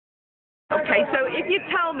Okay, so if you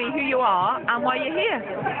tell me who you are and why you're here.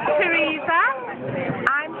 Teresa,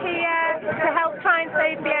 I'm here to help try and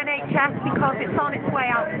save the NHS because it's on its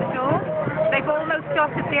way out the door. They've almost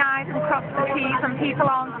dotted the I's and crossed the T's and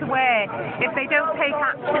people aren't aware. If they don't take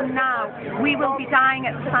action now, we will be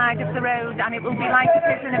dying at the side of the road, and it will be like it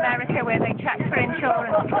is in America where they check for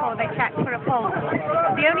insurance before they check for a pulse.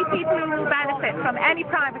 The only people who will benefit from any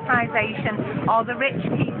privatisation are the rich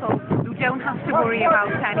people who don't have to worry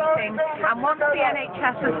about anything. And once the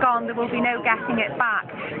NHS is gone, there will be no getting it back.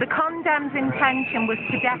 The condemned intention was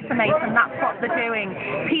to decimate, and that's what they're doing.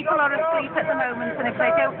 People are asleep at the moment, and if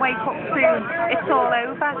they don't wake up soon, it's all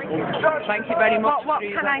over. Thank you very much, What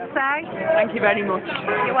Teresa. can I say? Thank you very much.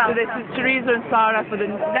 You're welcome. So this is Teresa and Sarah for the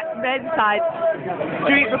Merseyside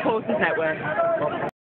Street Reporters Network.